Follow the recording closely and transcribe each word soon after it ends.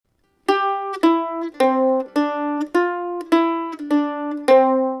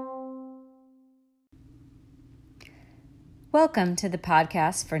Welcome to the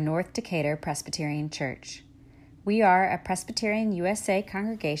podcast for North Decatur Presbyterian Church. We are a Presbyterian USA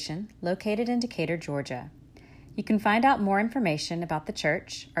congregation located in Decatur, Georgia. You can find out more information about the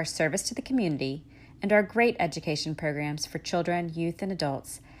church, our service to the community, and our great education programs for children, youth, and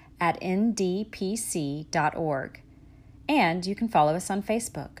adults at ndpc.org. And you can follow us on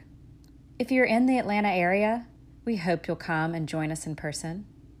Facebook. If you're in the Atlanta area, we hope you'll come and join us in person.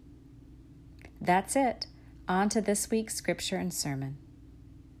 That's it. On to this week's scripture and sermon.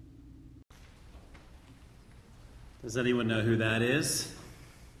 Does anyone know who that is?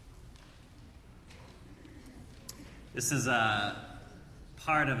 This is a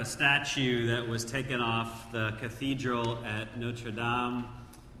part of a statue that was taken off the cathedral at Notre Dame.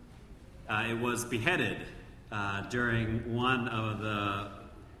 It was beheaded during one of the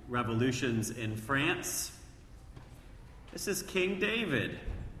revolutions in France. This is King David.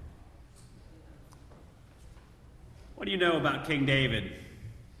 What do you know about King David?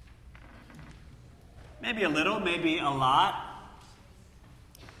 Maybe a little, maybe a lot.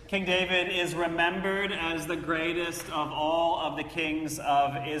 King David is remembered as the greatest of all of the kings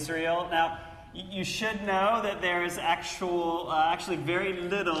of Israel. Now, you should know that there is actually very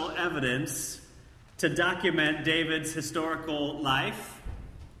little evidence to document David's historical life.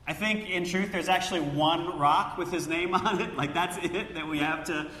 I think, in truth, there's actually one rock with his name on it. Like, that's it that we have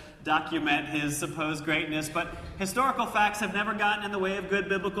to document his supposed greatness. But historical facts have never gotten in the way of good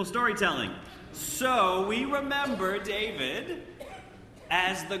biblical storytelling. So we remember David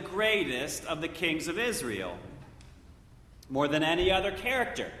as the greatest of the kings of Israel, more than any other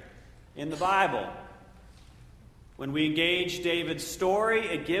character in the Bible. When we engage David's story,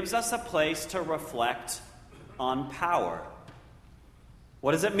 it gives us a place to reflect on power.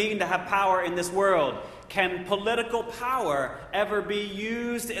 What does it mean to have power in this world? Can political power ever be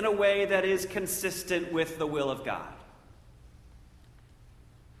used in a way that is consistent with the will of God?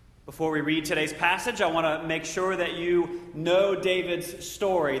 Before we read today's passage, I want to make sure that you know David's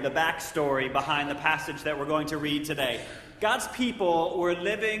story, the backstory behind the passage that we're going to read today. God's people were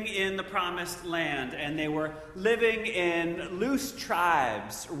living in the promised land, and they were living in loose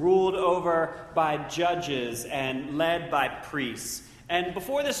tribes ruled over by judges and led by priests. And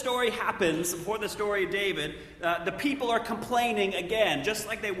before the story happens, before the story of David, the people are complaining again, just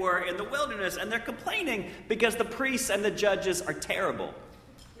like they were in the wilderness. And they're complaining because the priests and the judges are terrible.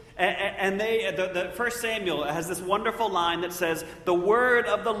 And the First Samuel has this wonderful line that says, "The word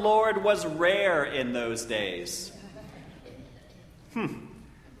of the Lord was rare in those days."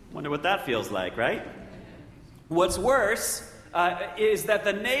 Wonder what that feels like, right? What's worse is that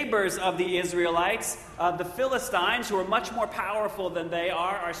the neighbors of the Israelites, the Philistines, who are much more powerful than they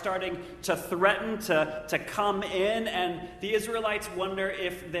are starting to threaten to come in, and the Israelites wonder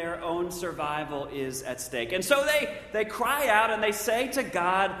if their own survival is at stake. And so they cry out and they say to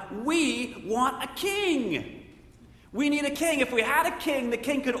God, "We want a king. We need a king. If we had a king, the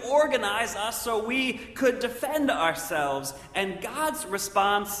king could organize us so we could defend ourselves." And God's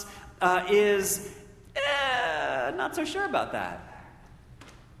response is, not so sure about that.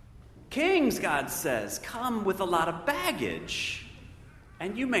 Kings, God says, come with a lot of baggage,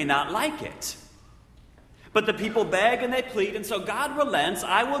 and you may not like it. But the people beg and they plead, and so God relents.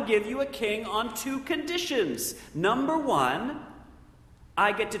 "I will give you a king on two conditions. Number one,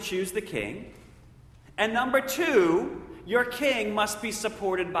 I get to choose the king. And number two, your king must be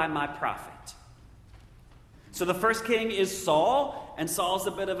supported by my prophet." So the first king is Saul, and Saul's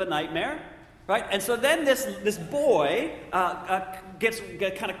a bit of a nightmare. Right? And so then this boy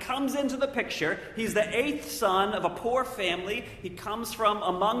kind of comes into the picture. He's the eighth son of a poor family. He comes from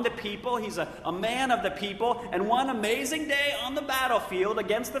among the people. He's a man of the people. And one amazing day on the battlefield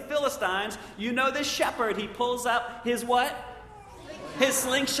against the Philistines, you know this shepherd, he pulls up his what? His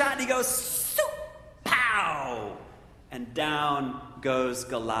slingshot, and he goes, "Soup! Pow!" And down goes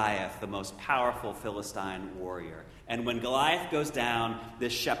Goliath, the most powerful Philistine warrior. And when Goliath goes down,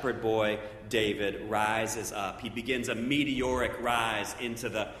 this shepherd boy, David, rises up. He begins a meteoric rise into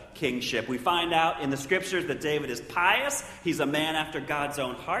the kingship. We find out in the scriptures that David is pious. He's a man after God's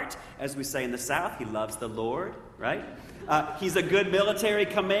own heart. As we say in the South, he loves the Lord, right? He's a good military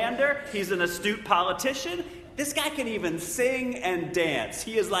commander. He's an astute politician. This guy can even sing and dance.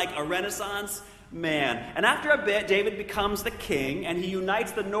 He is like a Renaissance man. And after a bit, David becomes the king, and he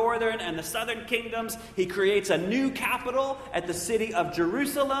unites the northern and the southern kingdoms. He creates a new capital at the city of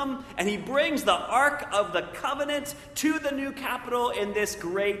Jerusalem, and he brings the Ark of the Covenant to the new capital in this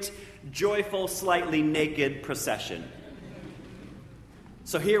great, joyful, slightly naked procession.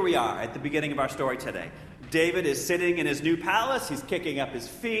 So here we are at the beginning of our story today. David is sitting in his new palace. He's kicking up his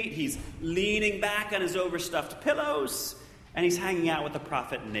feet. He's leaning back on his overstuffed pillows. And he's hanging out with the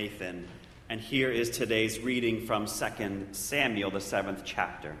prophet Nathan. And here is today's reading from 2 Samuel, the 7th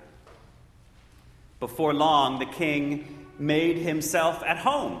chapter. Before long, the king made himself at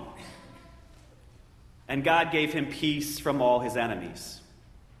home, and God gave him peace from all his enemies.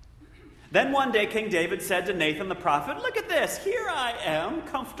 Then one day King David said to Nathan the prophet, "Look at this, here I am,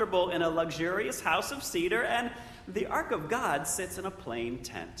 comfortable in a luxurious house of cedar, and the ark of God sits in a plain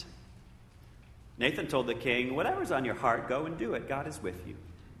tent." Nathan told the king, "Whatever's on your heart, go and do it. God is with you."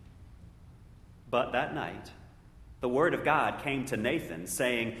 But that night, the word of God came to Nathan,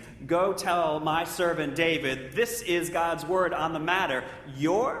 saying, "Go tell my servant David, this is God's word on the matter.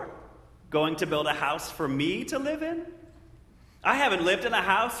 You're going to build a house for me to live in? I haven't lived in a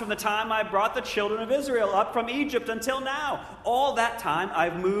house from the time I brought the children of Israel up from Egypt until now. All that time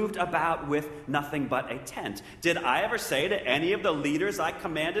I've moved about with nothing but a tent. Did I ever say to any of the leaders I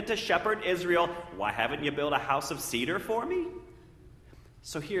commanded to shepherd Israel, 'Why haven't you built a house of cedar for me?'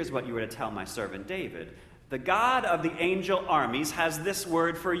 So here's what you were to tell my servant David. The God of the angel armies has this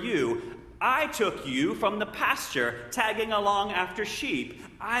word for you. I took you from the pasture, tagging along after sheep.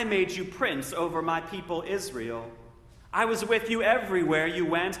 I made you prince over my people Israel. I was with you everywhere you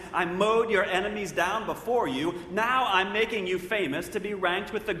went. I mowed your enemies down before you. Now I'm making you famous to be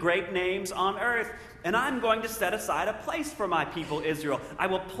ranked with the great names on earth. And I'm going to set aside a place for my people Israel. I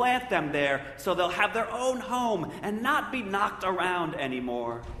will plant them there so they'll have their own home and not be knocked around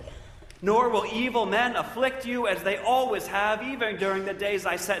anymore. Nor will evil men afflict you as they always have, even during the days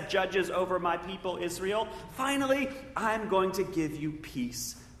I set judges over my people Israel. Finally, I'm going to give you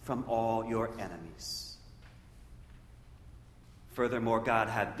peace from all your enemies." Furthermore, God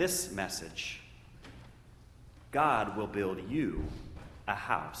had this message. God will build you a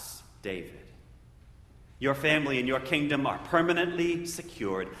house, David. Your family and your kingdom are permanently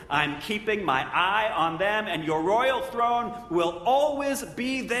secured. I'm keeping my eye on them, and your royal throne will always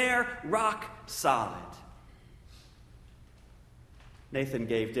be there, rock solid. Nathan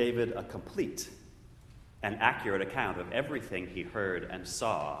gave David a complete and accurate account of everything he heard and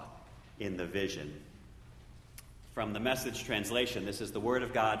saw in the vision. From the Message translation, this is the word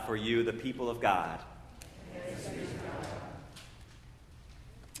of God for you, the people of God.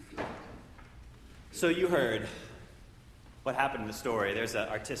 So you heard what happened in the story. There's an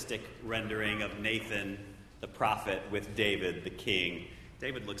artistic rendering of Nathan, the prophet, with David, the king.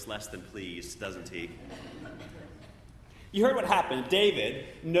 David looks less than pleased, doesn't he? You heard what happened. David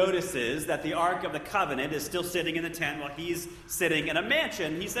notices that the Ark of the Covenant is still sitting in the tent while he's sitting in a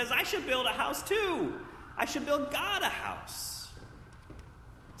mansion. He says, "I should build a house too. I should build God a house."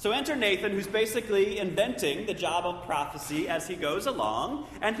 So enter Nathan, who's basically inventing the job of prophecy as he goes along.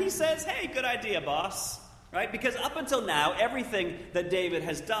 And he says, "Hey, good idea, boss." Right? Because up until now, everything that David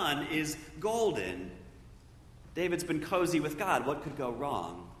has done is golden. David's been cozy with God. What could go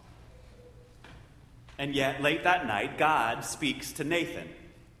wrong? And yet, late that night, God speaks to Nathan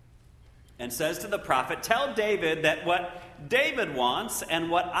and says to the prophet, "Tell David that what David wants and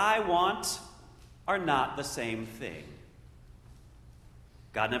what I want are not the same thing."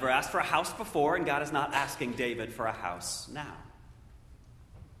 God never asked for a house before, and God is not asking David for a house now.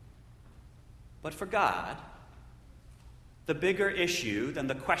 But for God, the bigger issue than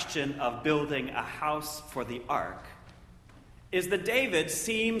the question of building a house for the ark is that David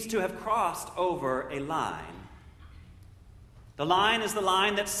seems to have crossed over a line. The line is the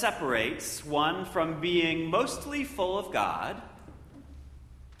line that separates one from being mostly full of God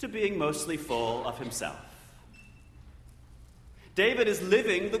to being mostly full of himself. David is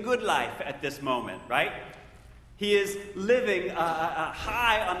living the good life at this moment, right? He is living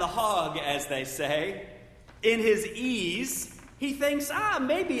high on the hog, as they say. In his ease, he thinks,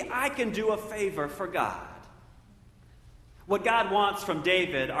 maybe I can do a favor for God. What God wants from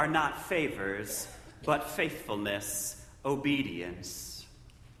David are not favors, but faithfulness, obedience.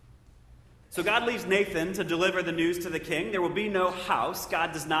 So God leaves Nathan to deliver the news to the king. There will be no house.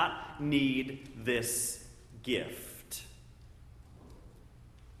 God does not need this gift.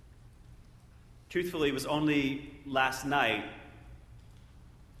 Truthfully, it was only last night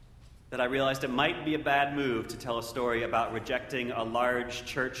that I realized it might be a bad move to tell a story about rejecting a large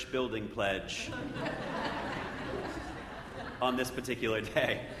church building pledge on this particular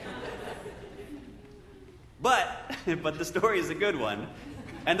day. But the story is a good one,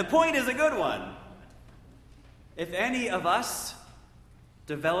 and the point is a good one. If any of us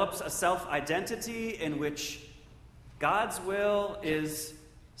develops a self-identity in which God's will is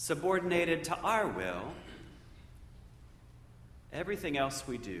subordinated to our will, everything else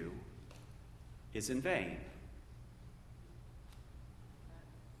we do is in vain.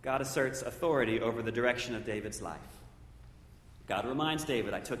 God asserts authority over the direction of David's life. God reminds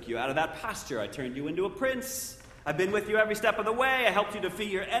David, I took you out of that pasture. I turned you into a prince. I've been with you every step of the way. I helped you defeat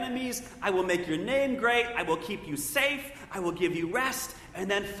your enemies. I will make your name great. I will keep you safe. I will give you rest.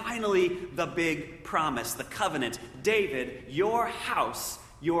 And then finally, the big promise, the covenant. David, your house,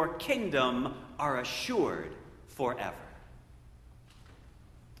 your kingdom are assured forever.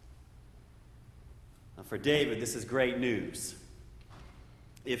 Now, for David, this is great news.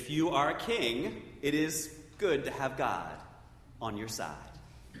 If you are a king, it is good to have God on your side.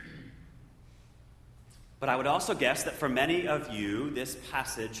 But I would also guess that for many of you, this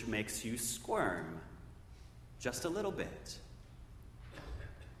passage makes you squirm just a little bit.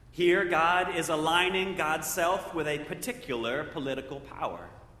 Here, God is aligning God's self with a particular political power.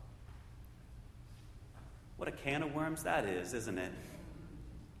 What a can of worms that is, isn't it?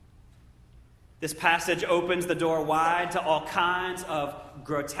 This passage opens the door wide to all kinds of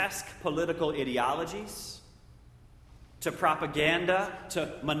grotesque political ideologies, to propaganda,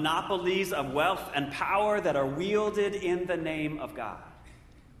 to monopolies of wealth and power that are wielded in the name of God.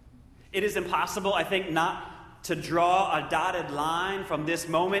 It is impossible, I think, not to draw a dotted line from this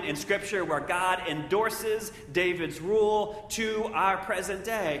moment in Scripture where God endorses David's rule to our present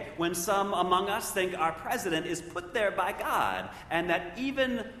day, when some among us think our president is put there by God and that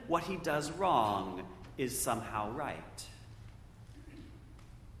even what he does wrong is somehow right.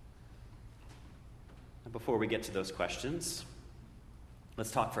 And before we get to those questions,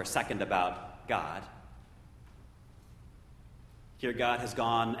 let's talk for a second about God. Here, God has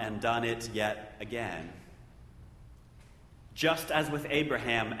gone and done it yet again. Just as with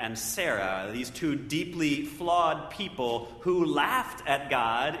Abraham and Sarah, these two deeply flawed people who laughed at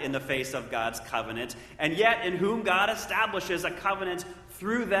God in the face of God's covenant, and yet in whom God establishes a covenant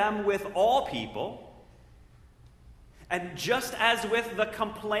through them with all people. And just as with the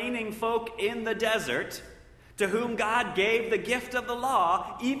complaining folk in the desert, to whom God gave the gift of the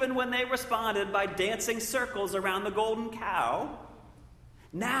law, even when they responded by dancing circles around the golden cow,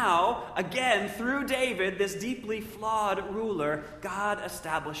 now, again, through David, this deeply flawed ruler, God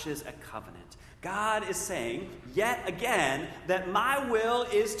establishes a covenant. God is saying, yet again, that my will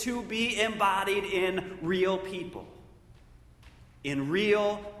is to be embodied in real people. In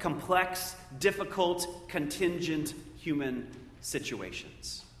real, complex, difficult, contingent human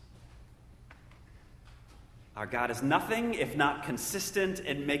situations. Our God is nothing if not consistent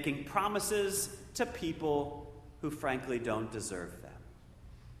in making promises to people who frankly don't deserve them.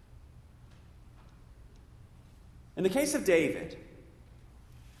 In the case of David,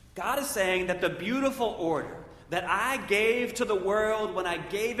 God is saying that the beautiful order that I gave to the world when I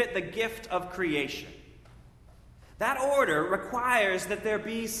gave it the gift of creation, that order requires that there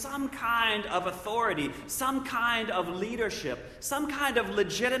be some kind of authority, some kind of leadership, some kind of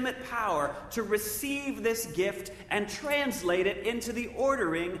legitimate power to receive this gift and translate it into the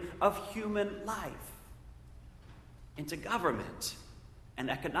ordering of human life, into government and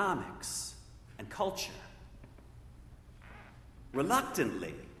economics and culture.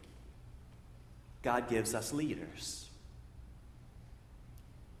 Reluctantly, God gives us leaders.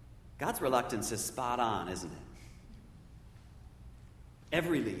 God's reluctance is spot on, isn't it?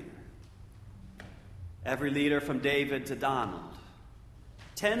 Every leader from David to Donald,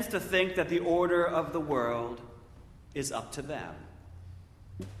 tends to think that the order of the world is up to them.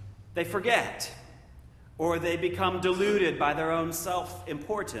 They forget, or they become deluded by their own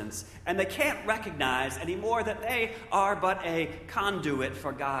self-importance, and they can't recognize anymore that they are but a conduit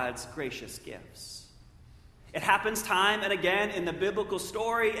for God's gracious gifts. It happens time and again in the biblical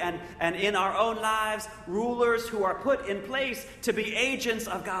story and in our own lives. Rulers who are put in place to be agents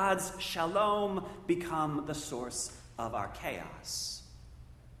of God's shalom become the source of our chaos.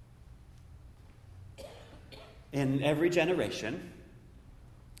 In every generation,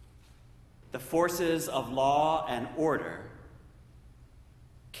 the forces of law and order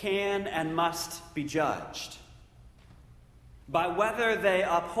can and must be judged by whether they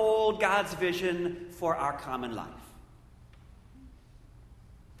uphold God's vision for our common life.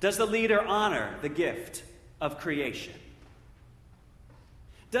 Does the leader honor the gift of creation?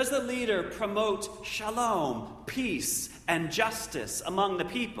 Does the leader promote shalom, peace, and justice among the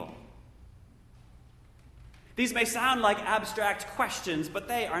people? These may sound like abstract questions, but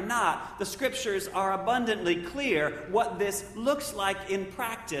they are not. The scriptures are abundantly clear what this looks like in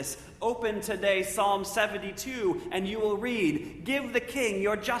practice. Open today Psalm 72, and you will read, "Give the king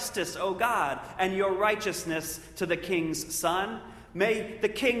your justice, O God, and your righteousness to the king's son. May the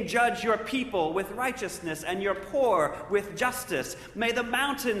king judge your people with righteousness and your poor with justice. May the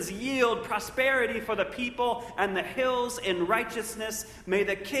mountains yield prosperity for the people and the hills in righteousness. May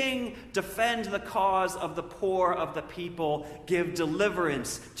the king defend the cause of the poor of the people, give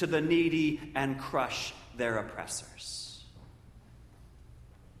deliverance to the needy, and crush their oppressors.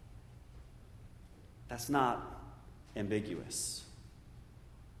 That's not ambiguous.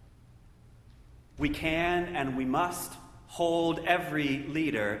 We can and we must hold every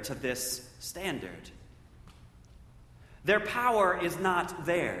leader to this standard. Their power is not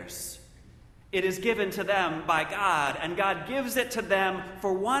theirs. It is given to them by God, and God gives it to them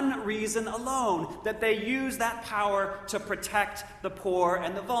for one reason alone, that they use that power to protect the poor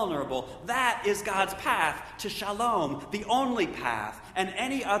and the vulnerable. That is God's path to shalom, the only path, and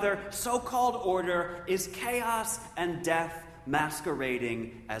any other so-called order is chaos and death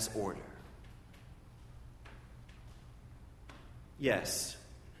masquerading as order. Yes,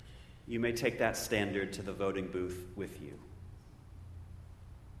 you may take that standard to the voting booth with you.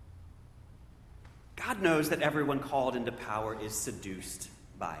 God knows that everyone called into power is seduced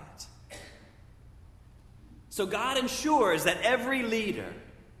by it. So God ensures that every leader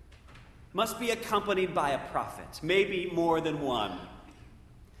must be accompanied by a prophet, maybe more than one.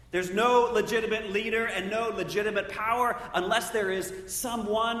 There's no legitimate leader and no legitimate power unless there is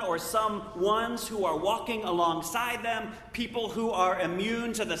someone or some ones who are walking alongside them, people who are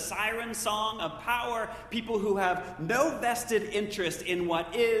immune to the siren song of power, people who have no vested interest in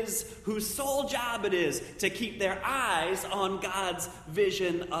what is, whose sole job it is to keep their eyes on God's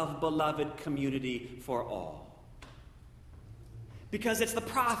vision of beloved community for all. Because it's the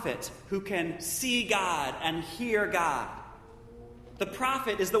prophet who can see God and hear God. The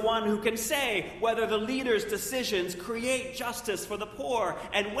prophet is the one who can say whether the leader's decisions create justice for the poor,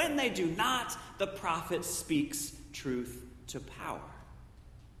 and when they do not, the prophet speaks truth to power.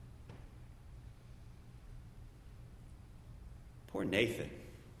 Poor Nathan,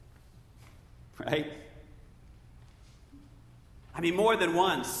 right? I mean, more than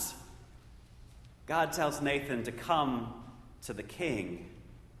once, God tells Nathan to come to the king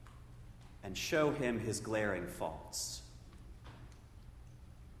and show him his glaring faults.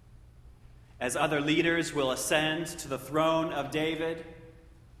 As other leaders will ascend to the throne of David,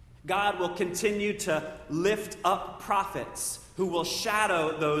 God will continue to lift up prophets who will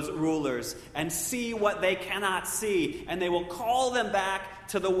shadow those rulers and see what they cannot see, and they will call them back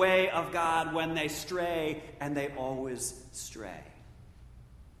to the way of God when they stray, and they always stray.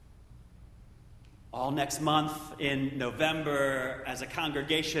 All next month in November, as a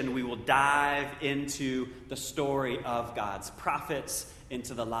congregation, we will dive into the story of God's prophets,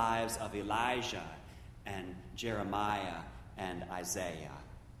 into the lives of Elijah and Jeremiah and Isaiah.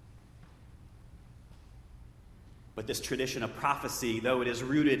 But this tradition of prophecy, though it is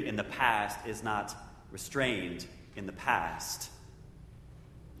rooted in the past, is not restrained in the past.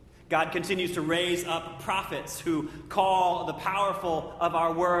 God continues to raise up prophets who call the powerful of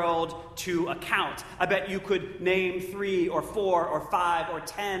our world to account. I bet you could name 3 or 4 or 5 or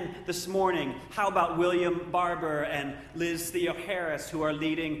 10 this morning. How about William Barber and Liz Theo-Harris, who are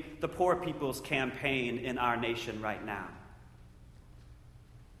leading the Poor People's Campaign in our nation right now?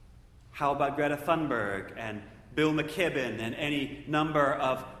 How about Greta Thunberg and Bill McKibben and any number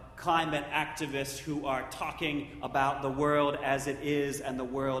of climate activists who are talking about the world as it is and the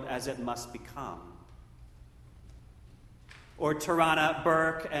world as it must become? Or Tarana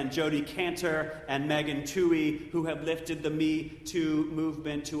Burke and Jodi Kantor and Megan Twohey, who have lifted the Me Too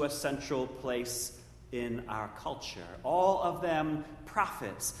movement to a central place in our culture. All of them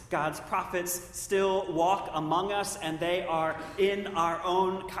prophets. God's prophets still walk among us, and they are in our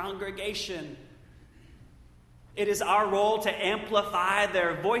own congregation. It is our role to amplify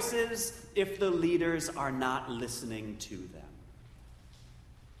their voices if the leaders are not listening to them.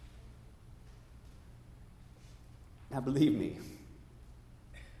 Now, believe me,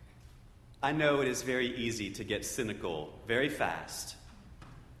 I know it is very easy to get cynical very fast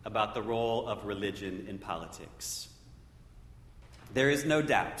about the role of religion in politics. There is no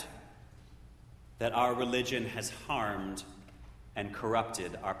doubt that our religion has harmed and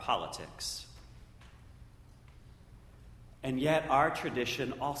corrupted our politics. And yet our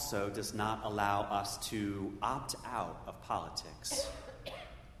tradition also does not allow us to opt out of politics,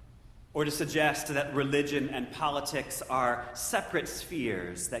 or to suggest that religion and politics are separate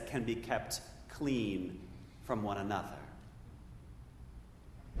spheres that can be kept clean from one another.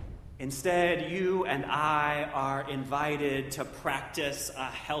 Instead, you and I are invited to practice a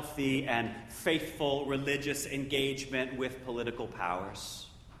healthy and faithful religious engagement with political powers.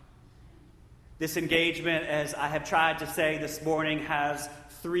 This engagement, as I have tried to say this morning, has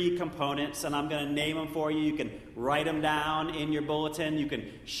 3 components, and I'm going to name them for you. You can write them down in your bulletin. You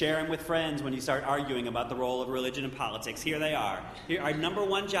can share them with friends when you start arguing about the role of religion and politics. Here they are. Here, our number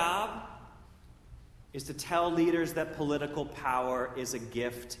 1 job is to tell leaders that political power is a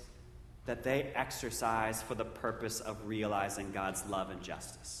gift that they exercise for the purpose of realizing God's love and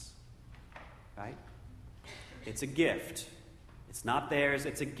justice. Right? It's a gift. It's not theirs,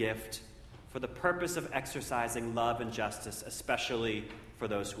 it's a gift for the purpose of exercising love and justice, especially for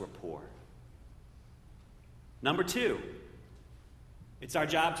those who are poor. Number 2, it's our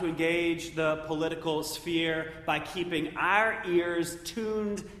job to engage the political sphere by keeping our ears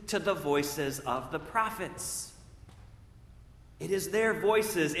tuned to the voices of the prophets. It is their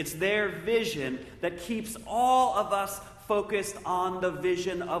voices, it's their vision that keeps all of us focused on the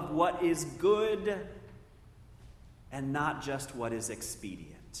vision of what is good and not just what is expedient.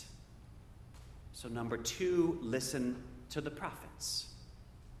 So number 2, listen to the prophets.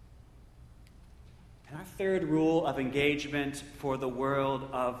 And our 3rd rule of engagement for the world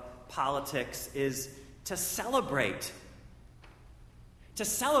of politics is to celebrate. To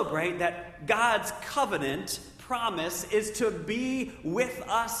celebrate that God's covenant promise is to be with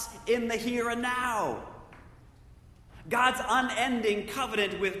us in the here and now. God's unending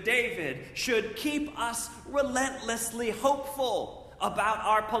covenant with David should keep us relentlessly hopeful about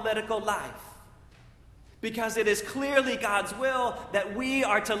our political life. Because it is clearly God's will that we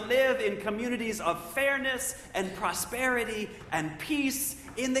are to live in communities of fairness and prosperity and peace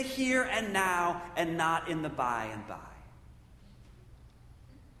in the here and now and not in the by and by.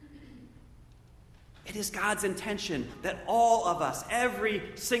 It is God's intention that all of us, every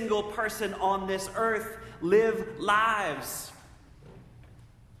single person on this earth, live lives,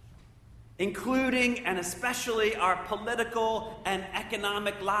 including and especially our political and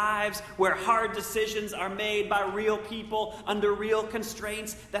economic lives, where hard decisions are made by real people under real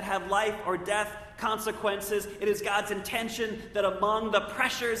constraints that have life or death consequences. It is God's intention that among the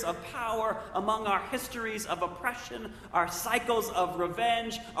pressures of power, among our histories of oppression, our cycles of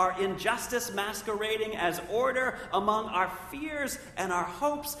revenge, our injustice masquerading as order, among our fears and our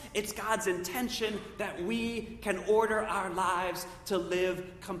hopes, it's God's intention that we can order our lives to live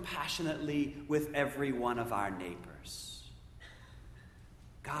compassionately with every one of our neighbors.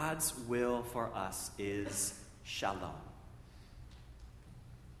 God's will for us is shalom.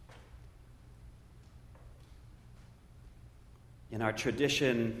 In our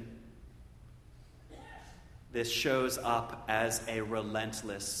tradition, this shows up as a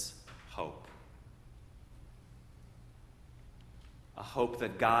relentless hope. A hope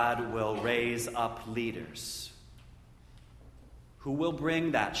that God will raise up leaders who will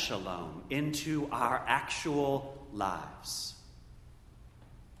bring that shalom into our actual lives.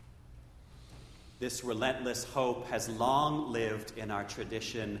 This relentless hope has long lived in our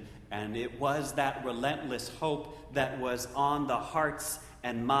tradition, and it was that relentless hope that was on the hearts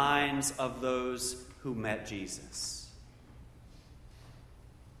and minds of those who met Jesus.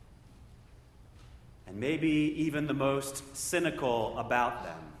 And maybe even the most cynical about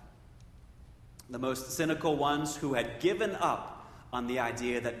them, the most cynical ones who had given up on the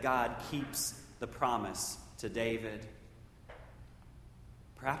idea that God keeps the promise to David.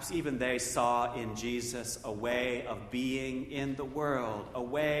 Perhaps even they saw in Jesus a way of being in the world, a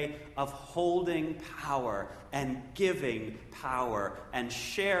way of holding power and giving power and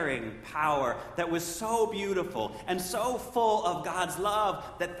sharing power that was so beautiful and so full of God's love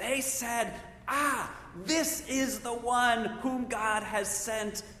that they said, this is the one whom God has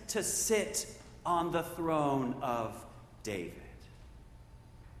sent to sit on the throne of David.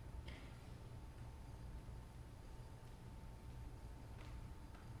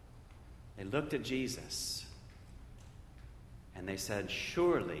 They looked at Jesus and they said,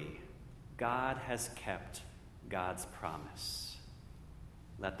 surely God has kept God's promise.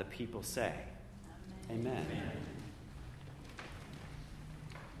 Let the people say, Amen. Amen.